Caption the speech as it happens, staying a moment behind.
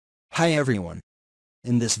Hi everyone.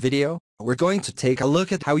 In this video, we're going to take a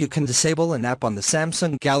look at how you can disable an app on the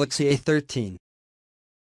Samsung Galaxy A13.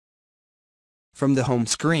 From the home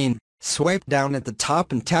screen, swipe down at the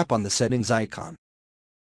top and tap on the settings icon.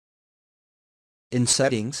 In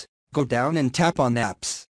settings, go down and tap on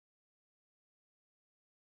apps.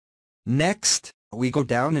 Next, we go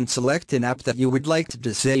down and select an app that you would like to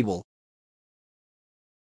disable.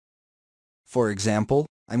 For example,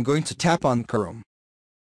 I'm going to tap on Chrome.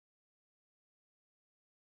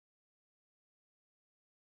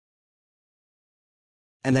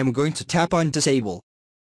 And I'm going to tap on Disable.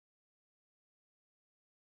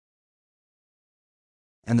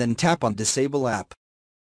 And then tap on Disable App.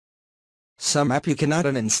 Some app you cannot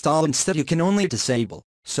uninstall, instead you can only disable,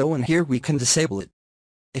 so in here we can disable it.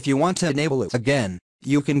 If you want to enable it again,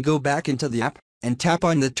 you can go back into the app, and tap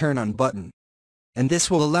on the Turn On button. And this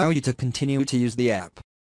will allow you to continue to use the app.